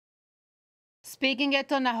Speaking at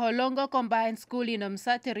Onaholongo Combined School in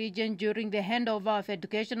Umsati region during the handover of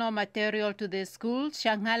educational material to the school,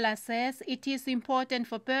 Shangala says it is important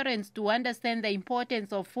for parents to understand the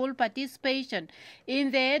importance of full participation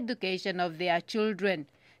in the education of their children.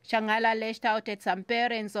 Shangala lashed out at some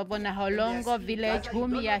parents of Onaholongo village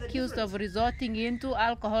whom he accused of resorting into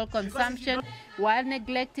alcohol consumption while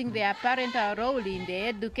neglecting their parental role in the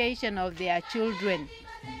education of their children.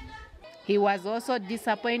 He was also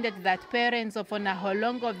disappointed that parents of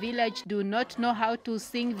Onaholongo village do not know how to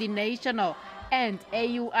sing the national and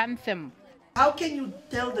AU anthem. How can you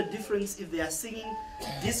tell the difference if they are singing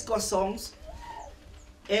disco songs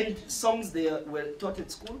and songs they were taught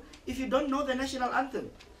at school if you don't know the national anthem,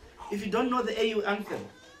 if you don't know the AU anthem?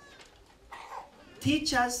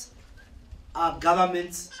 Teachers are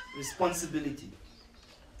government's responsibility.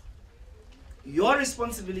 Your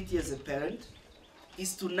responsibility as a parent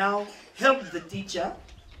is to now help the teacher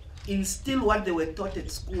instill what they were taught at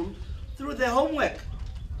school through the homework.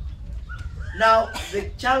 Now, the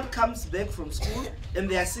child comes back from school and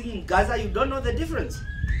they are singing Gaza, you don't know the difference.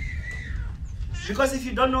 Because if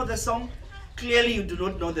you don't know the song, clearly you do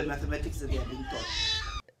not know the mathematics that they are being taught.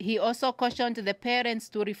 He also cautioned the parents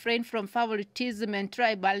to refrain from favoritism and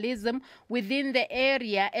tribalism within the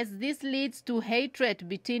area, as this leads to hatred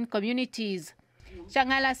between communities.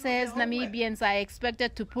 Shangala says Namibians are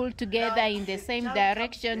expected to pull together in the same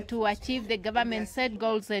direction to achieve the government's set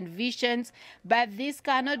goals and visions, but this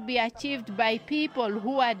cannot be achieved by people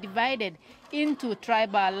who are divided into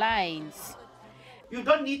tribal lines. You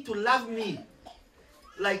don't need to love me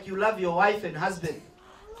like you love your wife and husband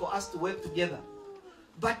for us to work together.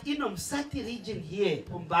 But in Umsati region here,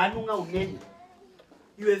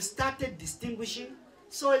 you have started distinguishing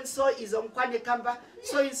so-and-so is Onkwane Kamba,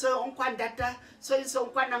 so-and-so Onkwan Data, so-and-so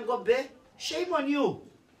Onkwan Ngobe. Shame on you.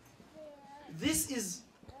 This is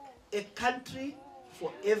a country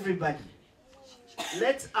for everybody.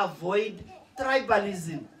 Let's avoid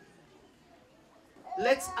tribalism.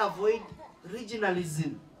 Let's avoid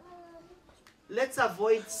regionalism. Let's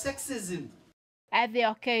avoid sexism. At the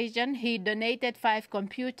occasion, he donated 5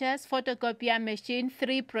 computers, photocopier machine,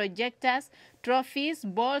 3 projectors, trophies,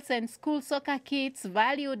 balls, and school soccer kits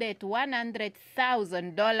valued at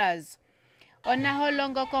 $100,000.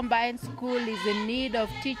 Onaholongo Combined School is in need of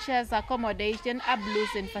teachers' accommodation,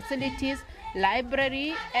 ablution facilities,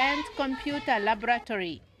 library, and computer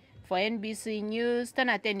laboratory. For NBC News,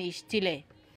 Tonateni Shtile.